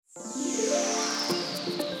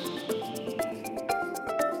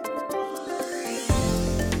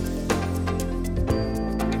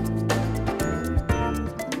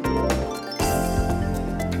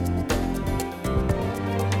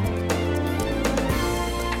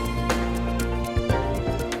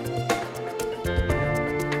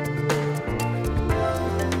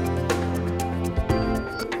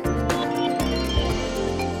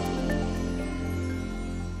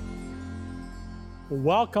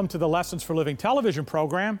Welcome to the Lessons for Living television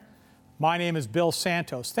program. My name is Bill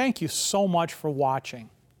Santos. Thank you so much for watching.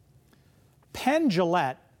 Penn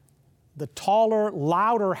Jillette, the taller,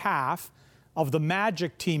 louder half of the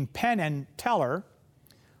Magic team Penn and Teller,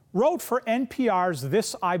 wrote for NPR's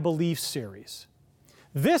This I Believe series.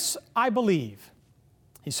 This I believe.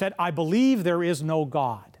 He said, I believe there is no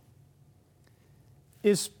God.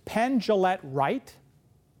 Is Penn Jillette right?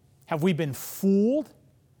 Have we been fooled?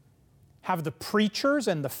 Have the preachers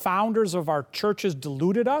and the founders of our churches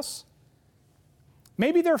deluded us?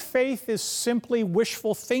 Maybe their faith is simply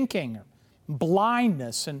wishful thinking,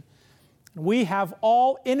 blindness, and we have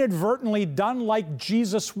all inadvertently done like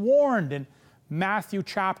Jesus warned in Matthew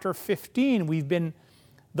chapter 15. We've been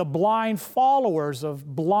the blind followers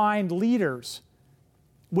of blind leaders,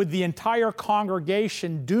 with the entire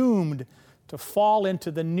congregation doomed to fall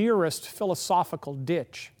into the nearest philosophical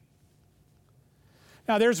ditch.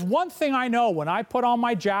 Now, there's one thing I know when I put on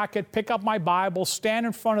my jacket, pick up my Bible, stand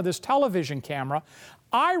in front of this television camera,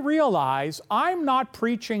 I realize I'm not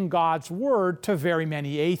preaching God's Word to very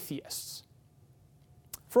many atheists.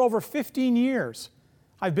 For over 15 years,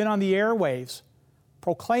 I've been on the airwaves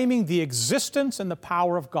proclaiming the existence and the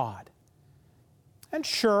power of God. And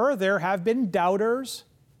sure, there have been doubters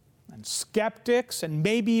and skeptics and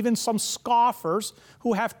maybe even some scoffers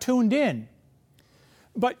who have tuned in.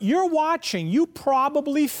 But you're watching, you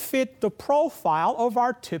probably fit the profile of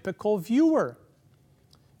our typical viewer.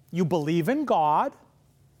 You believe in God,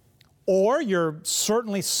 or you're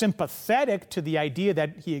certainly sympathetic to the idea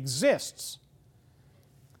that He exists.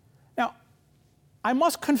 Now, I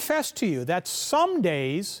must confess to you that some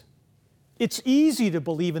days it's easy to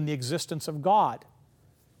believe in the existence of God.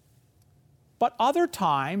 But other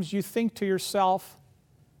times you think to yourself,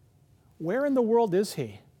 where in the world is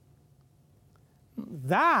He?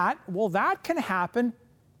 That can happen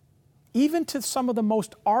even to some of the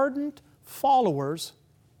most ardent followers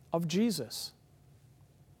of Jesus.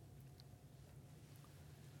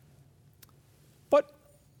 But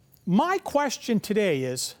my question today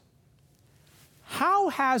is, how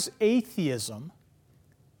has atheism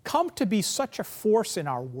come to be such a force in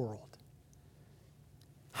our world?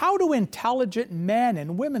 How do intelligent men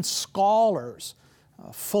and women, scholars,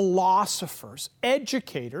 philosophers,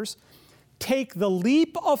 educators, take the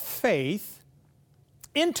leap of faith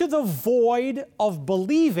into the void of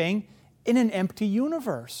believing in an empty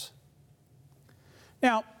universe?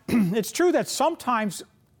 Now, it's true that sometimes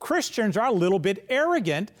Christians are a little bit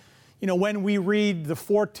arrogant. You know, when we read the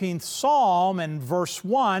 14th Psalm and verse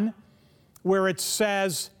 1, where it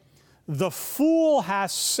says, "The fool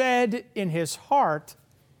has said in his heart,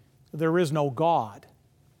 there is no God."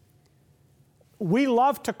 We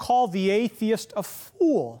love to call the atheist a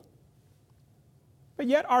fool. But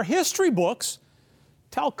yet our history books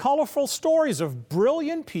tell colorful stories of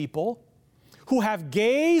brilliant people who have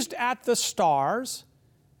gazed at the stars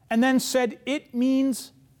and then said, it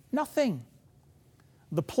means nothing.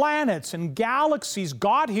 The planets and galaxies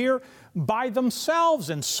got here by themselves,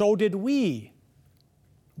 and so did we.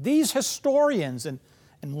 These historians and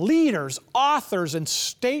leaders, authors, and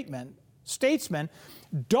statesmen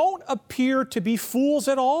don't appear to be fools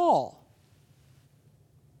at all.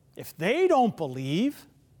 If they don't believe,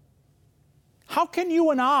 how can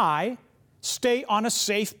you and I stay on a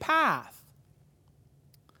safe path?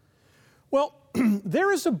 Well,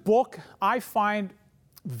 there is a book I find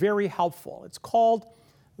very helpful. It's called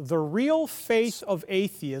The Real Face of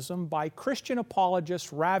Atheism by Christian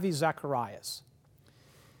apologist Ravi Zacharias.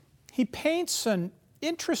 He paints an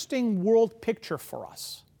interesting world picture for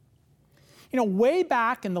us. You know, way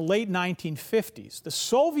back in the late 1950s, the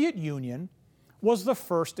Soviet Union was the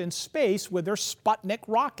first in space with their Sputnik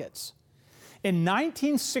rockets. In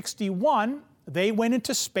 1961, they went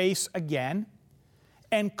into space again,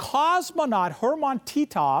 and cosmonaut Herman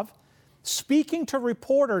Titov, speaking to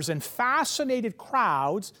reporters and fascinated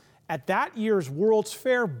crowds at that year's World's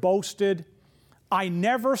Fair, boasted, "I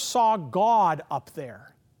never saw God up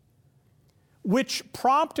there," which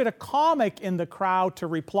prompted a comic in the crowd to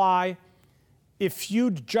reply, "If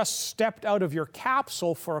you'd just stepped out of your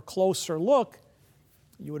capsule for a closer look,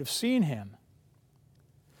 you would have seen Him."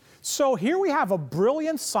 So here we have a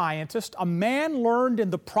brilliant scientist, a man learned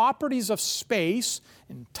in the properties of space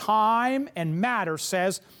and time and matter,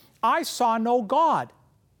 says, "I saw no God.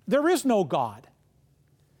 There is no God."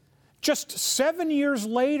 Just 7 years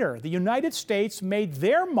later, the United States made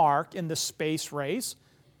their mark in the space race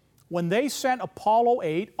when they sent Apollo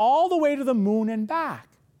 8 all the way to the moon and back.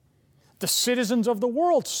 The citizens of the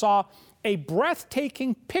world saw a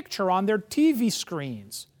breathtaking picture on their TV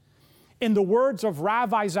screens. In the words of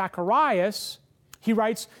Ravi Zacharias, he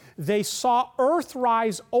writes, they saw Earth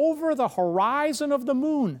rise over the horizon of the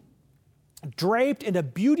moon, draped in a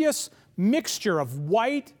beauteous mixture of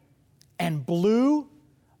white and blue,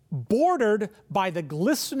 bordered by the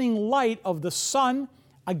glistening light of the sun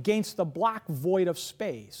against the black void of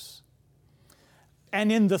space.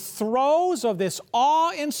 And in the throes of this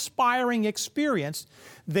awe-inspiring experience,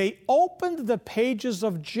 they opened the pages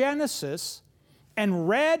of Genesis and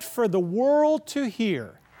read for the world to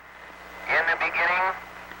hear. In the beginning,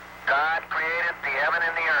 God created the heaven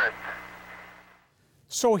and the earth.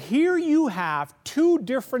 So here you have two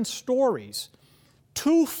different stories,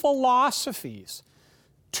 two philosophies,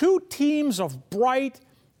 two teams of bright,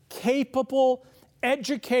 capable,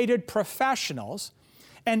 educated professionals,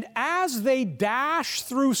 and as they dash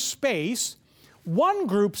through space, one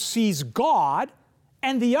group sees God,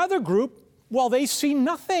 and the other group, well, they see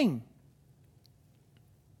nothing.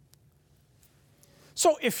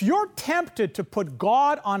 So if you're tempted to put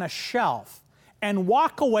God on a shelf and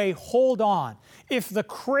walk away, hold on. If the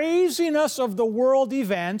craziness of the world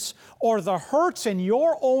events or the hurts in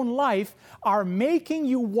your own life are making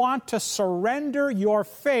you want to surrender your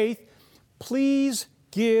faith, please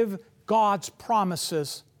give God's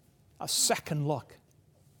promises a second look.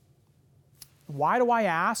 Why do I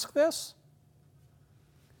ask this?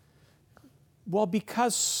 Well,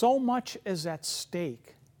 because so much is at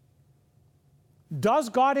stake. Does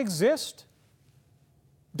God exist?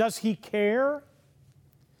 Does He care?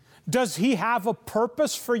 Does He have a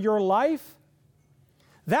purpose for your life?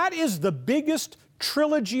 That is the biggest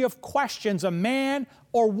trilogy of questions a man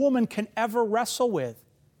or woman can ever wrestle with.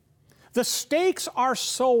 The stakes are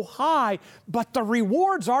so high, but the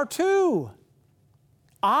rewards are too.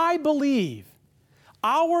 I believe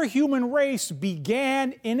our human race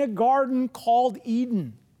began in a garden called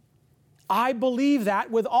Eden. I believe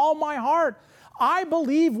that with all my heart. I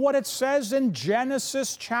believe what it says in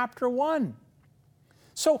Genesis chapter 1.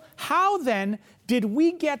 So how then did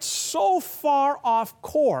we get so far off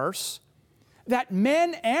course that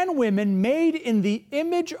men and women made in the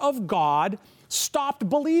image of God stopped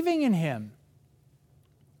believing in Him?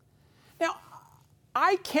 Now,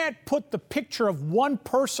 I can't put the picture of one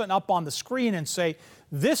person up on the screen and say,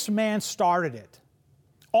 this man started it.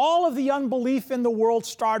 All of the unbelief in the world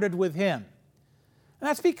started with him. And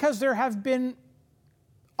that's because there have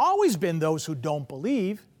always been those who don't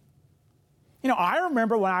believe. You know, I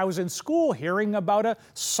remember when I was in school hearing about a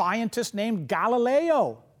scientist named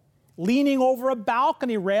Galileo leaning over a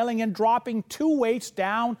balcony railing and dropping 2 weights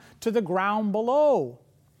down to the ground below.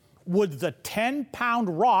 Would the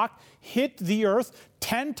 10-pound rock hit the earth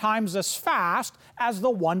 10 times as fast as the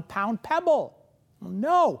 1-pound pebble?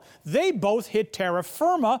 No, they both hit terra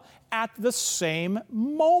firma at the same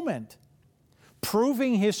moment,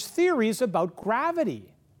 proving his theories about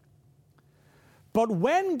gravity. But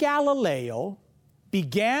when Galileo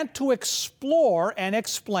began to explore and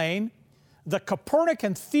explain the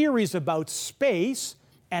Copernican theories about space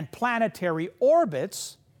and planetary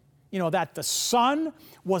orbits, you know, that the sun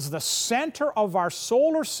was the center of our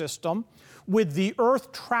solar system with the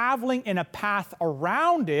Earth traveling in a path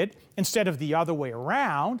around it instead of the other way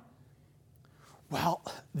around, well,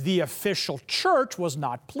 the official church was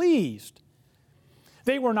not pleased.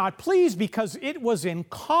 They were not pleased because it was in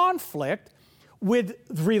conflict with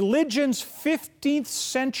religion's 15th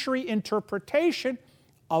century interpretation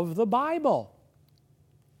of the Bible.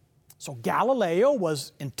 So Galileo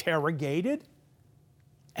was interrogated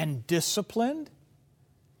and disciplined.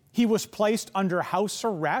 He was placed under house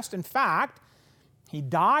arrest. In fact, he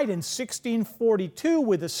died in 1642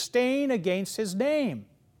 with a stain against his name.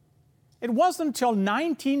 It wasn't until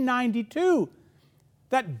 1992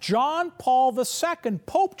 that John Paul II,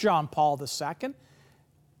 Pope John Paul II,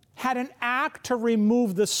 had an act to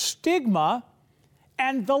remove the stigma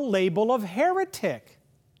and the label of heretic.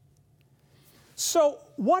 So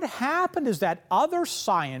what happened is that other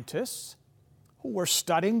scientists who were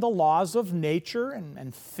studying the laws of nature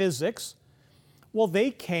and physics, well,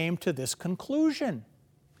 they came to this conclusion.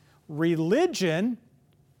 Religion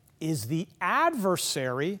is the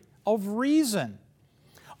adversary of reason.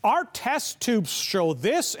 Our test tubes show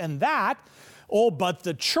this and that. Oh, but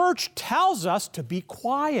the church tells us to be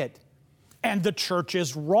quiet. And the church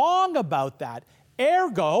is wrong about that.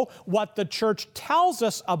 Ergo, what the church tells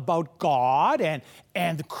us about God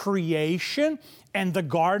and creation and the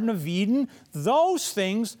Garden of Eden, those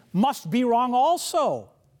things must be wrong also.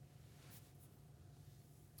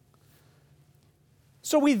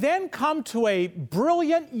 So we then come to a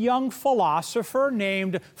brilliant young philosopher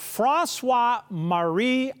named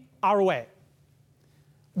François-Marie Arouet,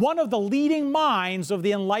 one of the leading minds of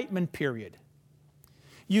the Enlightenment period.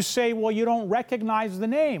 You say, well, you don't recognize the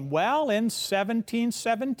name. Well, in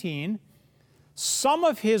 1717, some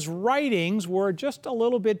of his writings were just a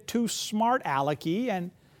little bit too smart alecky, and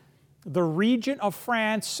the regent of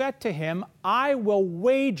France said to him, I will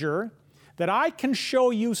wager that I can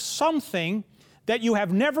show you something that you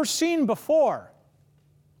have never seen before.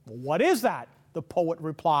 What is that? The poet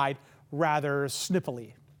replied rather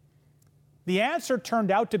snippily. The answer turned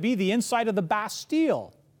out to be the inside of the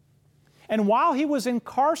Bastille. And while he was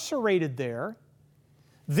incarcerated there,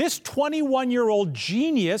 this 21-year-old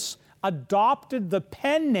genius adopted the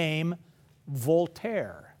pen name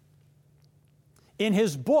Voltaire. In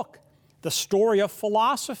his book, The Story of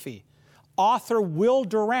Philosophy, author Will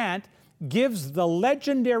Durant gives the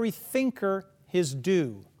legendary thinker his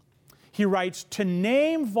due. He writes, to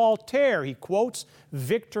name Voltaire, he quotes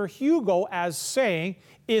Victor Hugo as saying,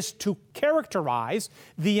 is to characterize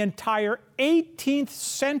the entire 18th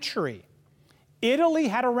century. Italy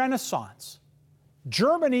had a Renaissance.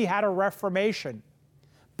 Germany had a Reformation.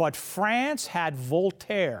 But France had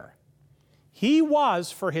Voltaire. He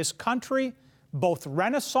was, for his country, both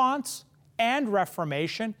Renaissance and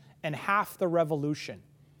Reformation and half the Revolution.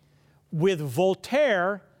 With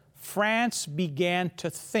Voltaire, France began to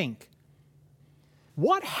think.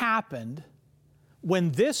 What happened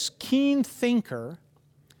when this keen thinker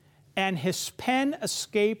and his pen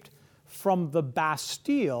escaped from the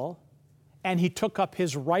Bastille and he took up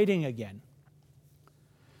his writing again?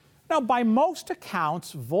 Now, by most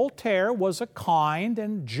accounts, Voltaire was a kind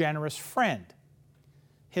and generous friend.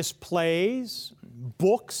 His plays,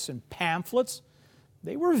 books, and pamphlets,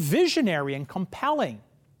 they were visionary and compelling.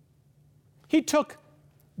 He took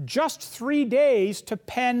just 3 days to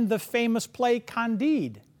pen the famous play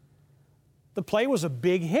Candide. The play was a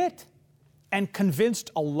big hit and convinced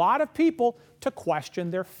a lot of people to question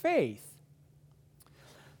their faith.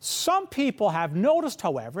 Some people have noticed,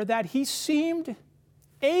 however, that he seemed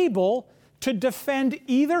able to defend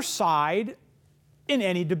either side in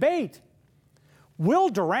any debate. Will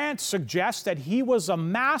Durant suggests that he was a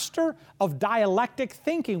master of dialectic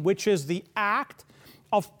thinking, which is the act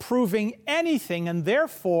of proving anything and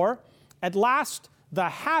therefore, at last, the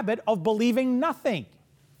habit of believing nothing.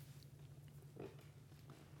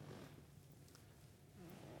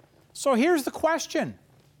 So here's the question.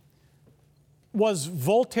 Was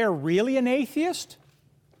Voltaire really an atheist?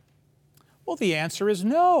 Well, the answer is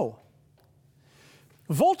no.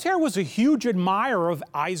 Voltaire was a huge admirer of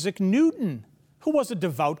Isaac Newton, who was a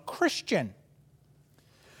devout Christian.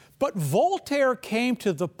 But Voltaire came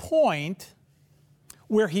to the point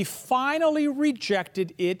where he finally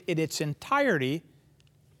rejected it in its entirety.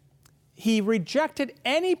 He rejected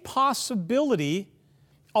any possibility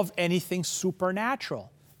of anything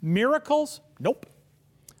supernatural. Miracles? Nope.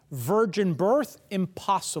 Virgin birth?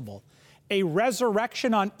 Impossible. A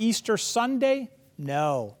resurrection on Easter Sunday?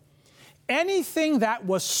 No. Anything that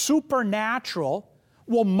was supernatural,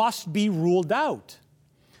 well, must be ruled out.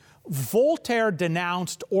 Voltaire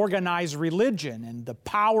denounced organized religion and the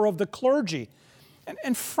power of the clergy.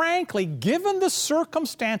 And frankly, given the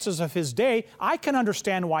circumstances of his day, I can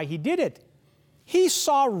understand why he did it. He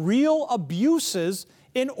saw real abuses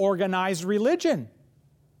in organized religion,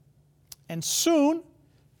 and soon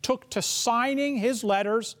took to signing his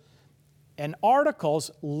letters and articles,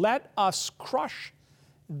 "Let us crush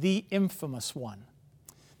the infamous one."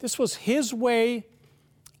 This was his way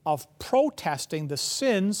of protesting the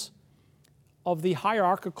sins of the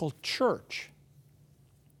hierarchical church.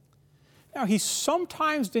 Now, he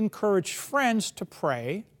sometimes encouraged friends to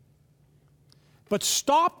pray, but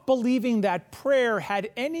stopped believing that prayer had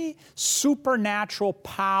any supernatural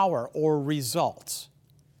power or results.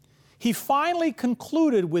 He finally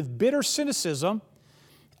concluded with bitter cynicism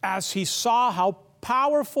as he saw how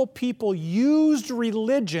powerful people used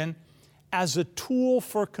religion as a tool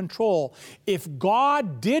for control. If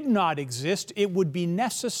God did not exist, it would be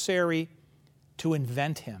necessary to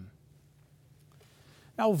invent him.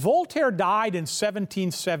 Now, Voltaire died in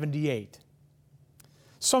 1778.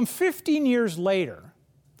 Some 15 years later,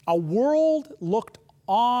 a world looked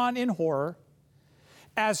on in horror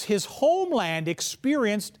as his homeland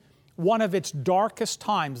experienced one of its darkest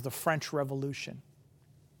times, the French Revolution.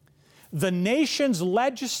 The nation's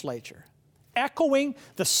legislature, echoing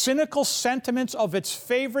the cynical sentiments of its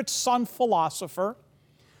favorite son philosopher,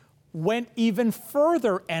 went even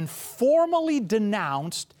further and formally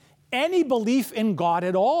denounced any belief in God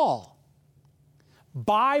at all.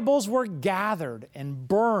 Bibles were gathered and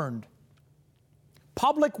burned.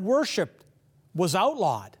 Public worship was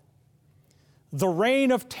outlawed. The reign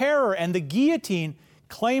of terror and the guillotine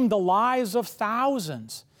claimed the lives of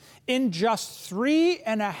thousands. In just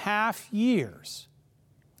 3.5 years,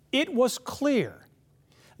 it was clear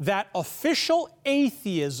that official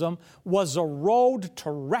atheism was a road to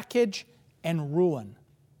wreckage and ruin.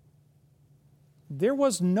 There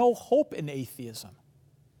was no hope in atheism.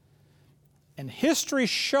 And history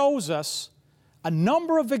shows us a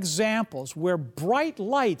number of examples where bright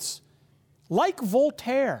lights, like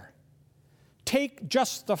Voltaire, take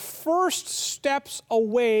just the first steps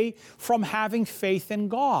away from having faith in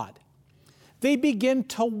God. They begin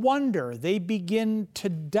to wonder, they begin to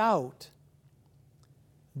doubt.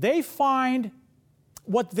 They find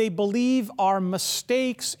what they believe are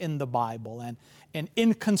mistakes in the Bible and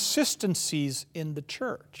inconsistencies in the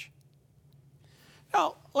church.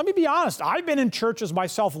 Now, let me be honest. I've been in churches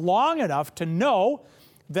myself long enough to know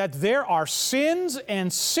that there are sins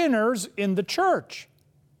and sinners in the church.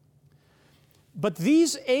 But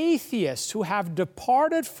these atheists who have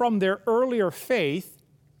departed from their earlier faith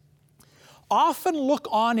often look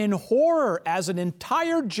on in horror as an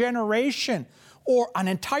entire generation or an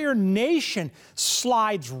entire nation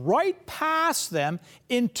slides right past them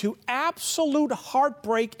into absolute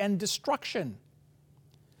heartbreak and destruction.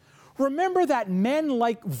 Remember that men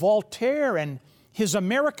like Voltaire and his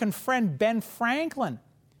American friend Ben Franklin,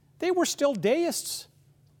 they were still deists.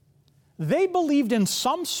 They believed in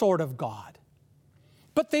some sort of God,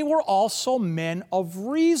 but they were also men of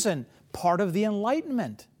reason, part of the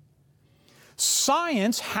Enlightenment.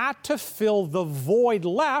 Science had to fill the void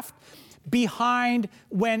left behind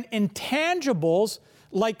when intangibles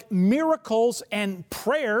like miracles and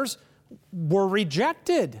prayers were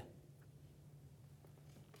rejected.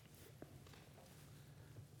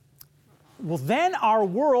 Well, then our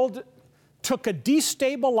world took a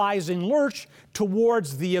destabilizing lurch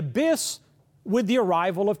towards the abyss with the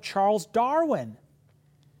arrival of Charles Darwin.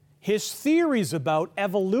 His theories about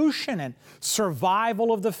evolution and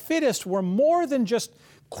survival of the fittest were more than just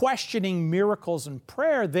questioning miracles and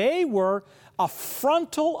prayer. They were a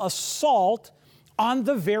frontal assault on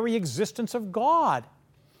the very existence of God.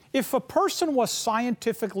 If a person was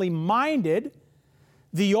scientifically minded,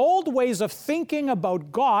 the old ways of thinking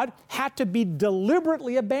about God had to be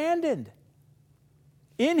deliberately abandoned.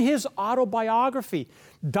 In his autobiography,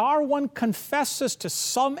 Darwin confesses to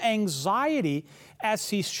some anxiety as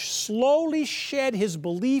he slowly shed his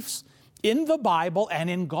beliefs in the Bible and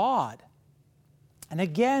in God. And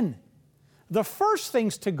again, the first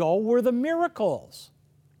things to go were the miracles.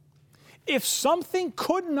 If something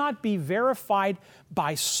could not be verified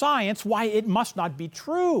by science, why, it must not be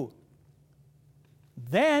true.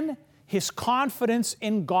 Then his confidence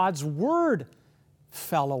in God's Word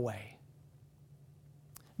fell away.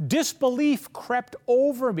 Disbelief crept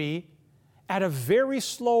over me at a very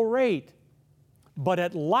slow rate, but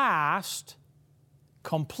at last,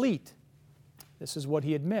 complete. This is what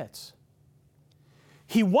he admits.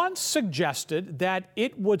 He once suggested that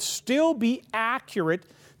it would still be accurate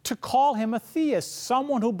to call him a theist,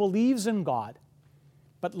 someone who believes in God.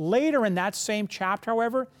 But later in that same chapter,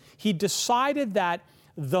 however, he decided that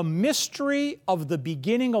the mystery of the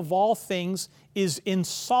beginning of all things is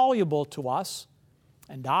insoluble to us,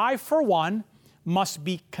 and I, for one, must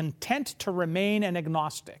be content to remain an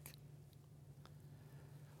agnostic.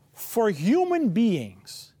 For human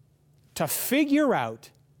beings to figure out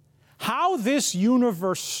how this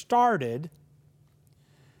universe started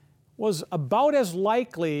was about as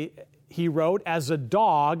likely, he wrote, as a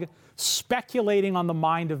dog speculating on the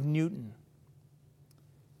mind of Newton.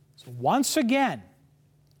 So once again,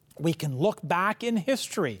 we can look back in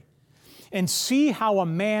history and see how a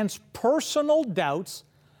man's personal doubts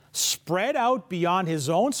spread out beyond his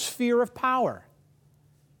own sphere of power.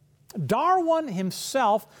 Darwin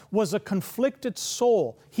himself was a conflicted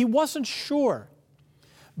soul. He wasn't sure.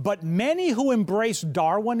 But many who embraced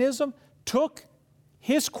Darwinism took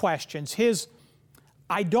his questions, his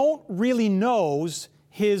I don't really knows,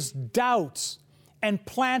 his doubts, and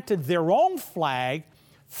planted their own flag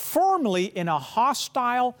firmly in a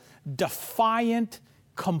hostile, defiant,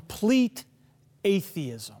 complete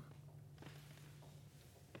atheism.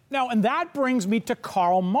 Now, and that brings me to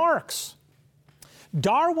Karl Marx.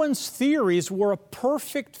 Darwin's theories were a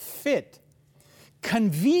perfect fit,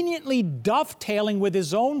 conveniently dovetailing with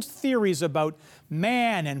his own theories about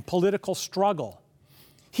man and political struggle.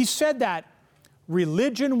 He said that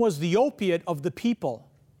religion was the opiate of the people.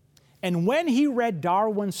 And when he read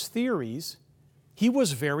Darwin's theories, he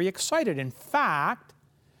was very excited. In fact,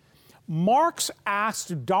 Marx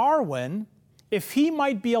asked Darwin if he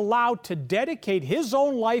might be allowed to dedicate his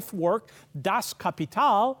own life work, Das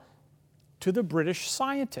Kapital, to the British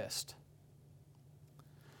scientist.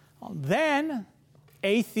 Then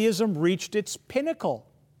atheism reached its pinnacle,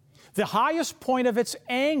 the highest point of its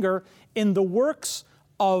anger in the works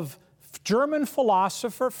of German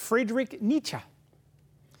philosopher Friedrich Nietzsche.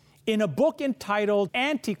 In a book entitled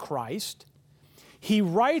Antichrist, he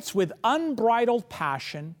writes with unbridled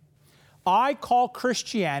passion, "I call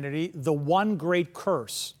Christianity the one great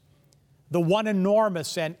curse, the one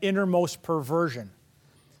enormous and innermost perversion,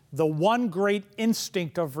 the one great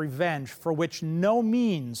instinct of revenge for which no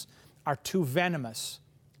means are too venomous,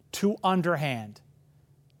 too underhand,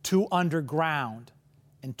 too underground,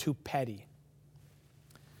 and too petty."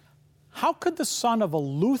 How could the son of a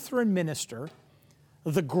Lutheran minister,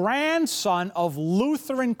 the grandson of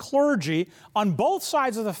Lutheran clergy on both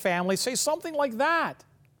sides of the family, say something like that?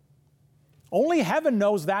 Only heaven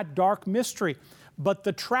knows that dark mystery. But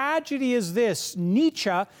the tragedy is this: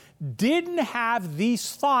 Nietzsche didn't have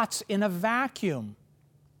these thoughts in a vacuum.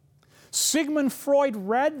 Sigmund Freud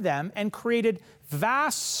read them and created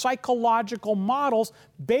vast psychological models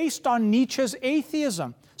based on Nietzsche's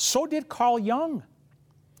atheism. So did Carl Jung.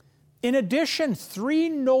 In addition, 3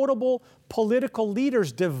 notable political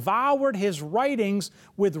leaders devoured his writings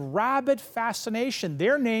with rabid fascination.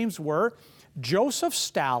 Their names were Joseph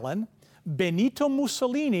Stalin, Benito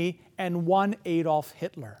Mussolini, and one Adolf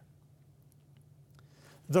Hitler.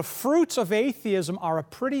 The fruits of atheism are a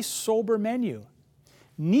pretty sober menu.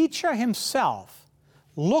 Nietzsche himself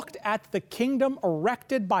looked at the kingdom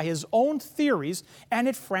erected by his own theories, and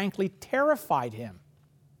it frankly terrified him.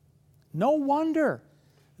 No wonder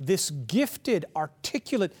this gifted,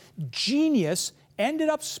 articulate genius ended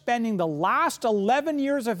up spending the last 11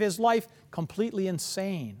 years of his life completely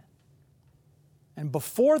insane. And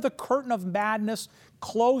before the curtain of madness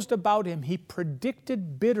closed about him, he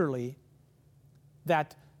predicted bitterly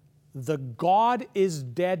that the God is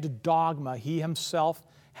dead dogma he himself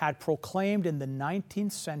had proclaimed in the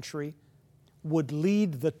 19th century would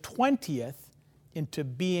lead the 20th into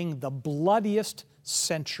being the bloodiest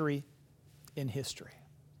century in history.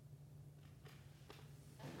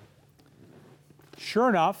 Sure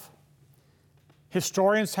enough,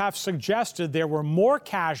 historians have suggested there were more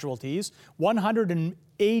casualties,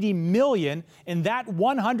 180 million, in that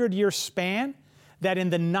 100-year span than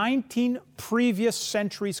in the 19 previous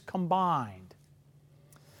centuries combined.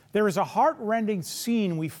 There is a heart-rending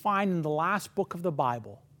scene we find in the last book of the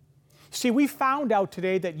Bible. See, we found out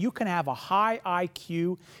today that you can have a high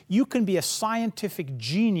IQ, you can be a scientific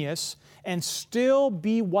genius, and still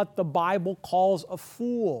be what the Bible calls a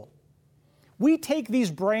fool. We take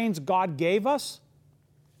these brains God gave us,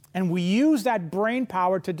 and we use that brain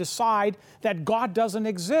power to decide that God doesn't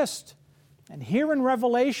exist. And here in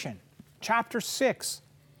Revelation, chapter 6,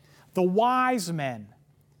 the wise men,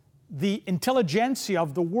 the intelligentsia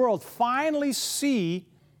of the world finally see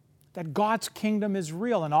that God's kingdom is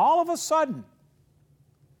real. And all of a sudden,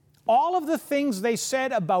 all of the things they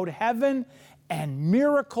said about heaven and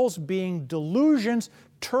miracles being delusions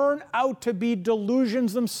turn out to be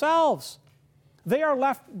delusions themselves. They are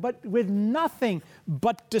left with nothing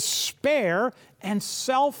but despair and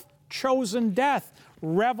self-chosen death.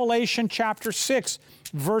 Revelation chapter 6,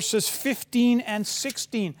 verses 15 and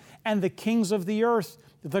 16. "And the kings of the earth,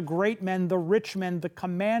 the great men, the rich men, the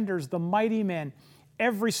commanders, the mighty men,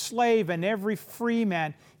 every slave and every free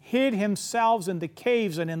man, hid themselves in the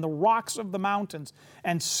caves and in the rocks of the mountains,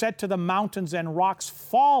 and said to the mountains and rocks,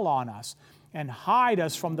 'Fall on us, and hide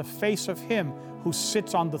us from the face of him who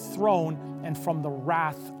sits on the throne and from the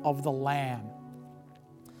wrath of the Lamb.'"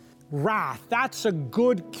 Wrath, that's a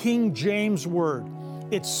good King James word.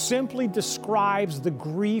 It simply describes the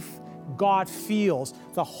grief God feels,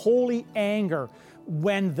 the holy anger,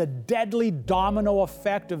 when the deadly domino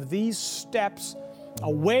effect of these steps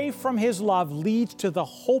away from His love leads to the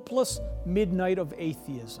hopeless midnight of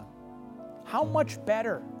atheism. How much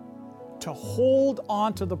better to hold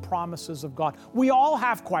on to the promises of God. We all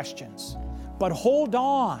have questions, but hold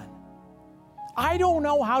on. I don't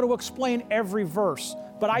know how to explain every verse,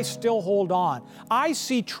 but I still hold on. I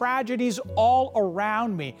see tragedies all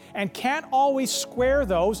around me and can't always square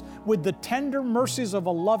those with the tender mercies of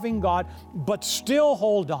a loving God, but still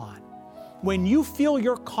hold on. When you feel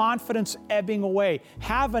your confidence ebbing away,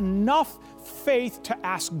 have enough faith to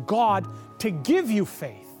ask God to give you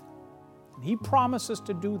faith. And He promises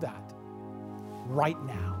to do that right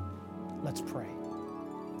now. Let's pray.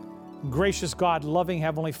 Gracious God, loving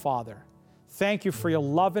Heavenly Father, thank you for your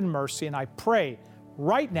love and mercy, and I pray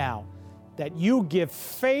right now that you give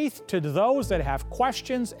faith to those that have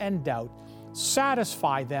questions and doubt.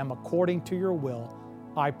 Satisfy them according to your will.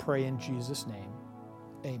 I pray in Jesus' name.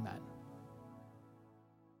 Amen.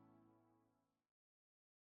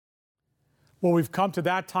 Well, we've come to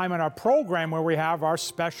that time in our program where we have our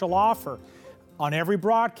special offer. On every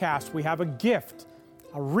broadcast, we have a gift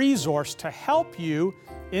a resource to help you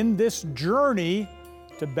in this journey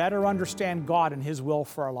to better understand God and His will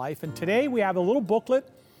for our life. And today we have a little booklet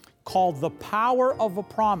called The Power of a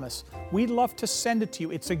Promise. We'd love to send it to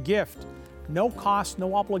you. It's a gift. No cost,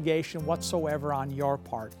 no obligation whatsoever on your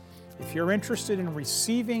part. If you're interested in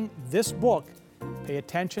receiving this book, pay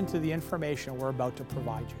attention to the information we're about to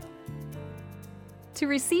provide you. To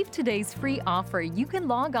receive today's free offer, you can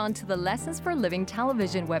log on to the Lessons for Living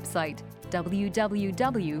television website,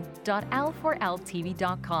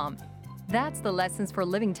 www.l4ltv.com. That's the Lessons for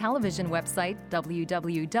Living television website,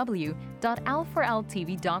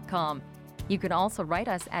 www.l4ltv.com. You can also write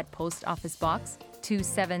us at Post Office Box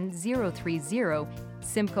 27030,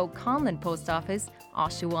 Simcoe Conlin Post Office,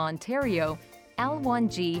 Oshawa, Ontario,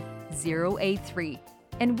 L1G 083,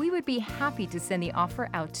 and we would be happy to send the offer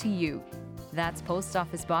out to you. That's Post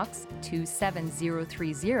Office Box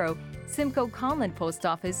 27030, Simcoe Conlin Post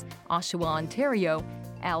Office, Oshawa, Ontario,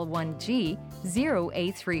 L1G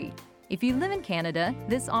 083. If you live in Canada,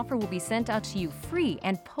 this offer will be sent out to you free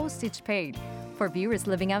and postage paid. For viewers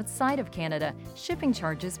living outside of Canada, shipping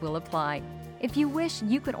charges will apply. If you wish,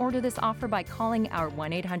 you can order this offer by calling our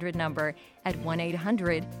 1-800 number at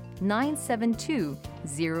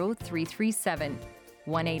 1-800-972-0337.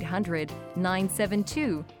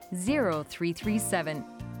 1-800-972-0337.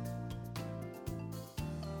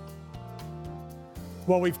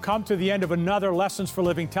 Well, we've come to the end of another Lessons for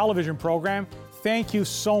Living television program. Thank you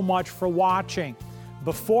so much for watching.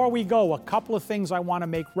 Before we go, a couple of things I want to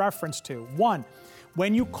make reference to. One,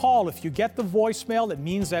 when you call, if you get the voicemail, it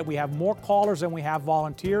means that we have more callers than we have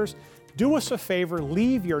volunteers. Do us a favor,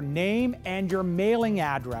 leave your name and your mailing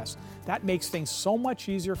address. That makes things so much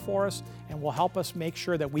easier for us and will help us make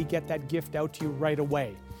sure that we get that gift out to you right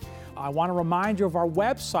away. I want to remind you of our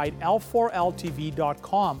website,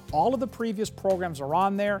 l4ltv.com. All of the previous programs are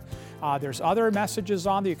on there. There's other messages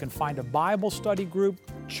on there. You can find a Bible study group.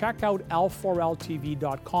 Check out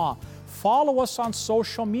l4ltv.com. Follow us on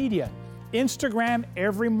social media. Instagram,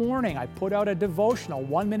 every morning I put out a devotional,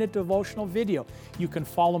 1-minute devotional video. You can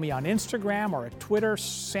follow me on Instagram or at Twitter,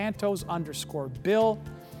 Santos_Bill.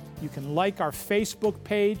 You can like our Facebook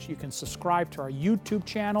page. You can subscribe to our YouTube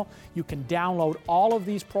channel. You can download all of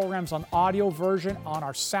these programs on audio version on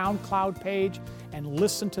our SoundCloud page and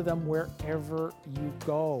listen to them wherever you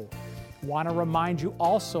go. Want to remind you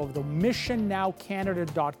also of the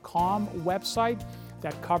missionnowcanada.com website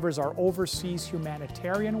that covers our overseas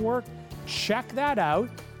humanitarian work. Check that out.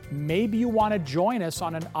 Maybe you want to join us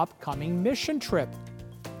on an upcoming mission trip.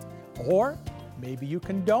 Or maybe you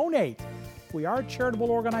can donate. We are a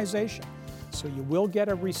charitable organization, so you will get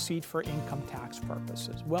a receipt for income tax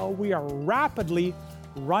purposes. Well, we are rapidly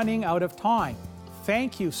running out of time.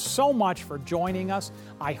 Thank you so much for joining us.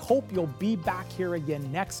 I hope you'll be back here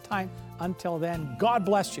again next time. Until then, God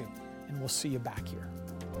bless you, and we'll see you back here.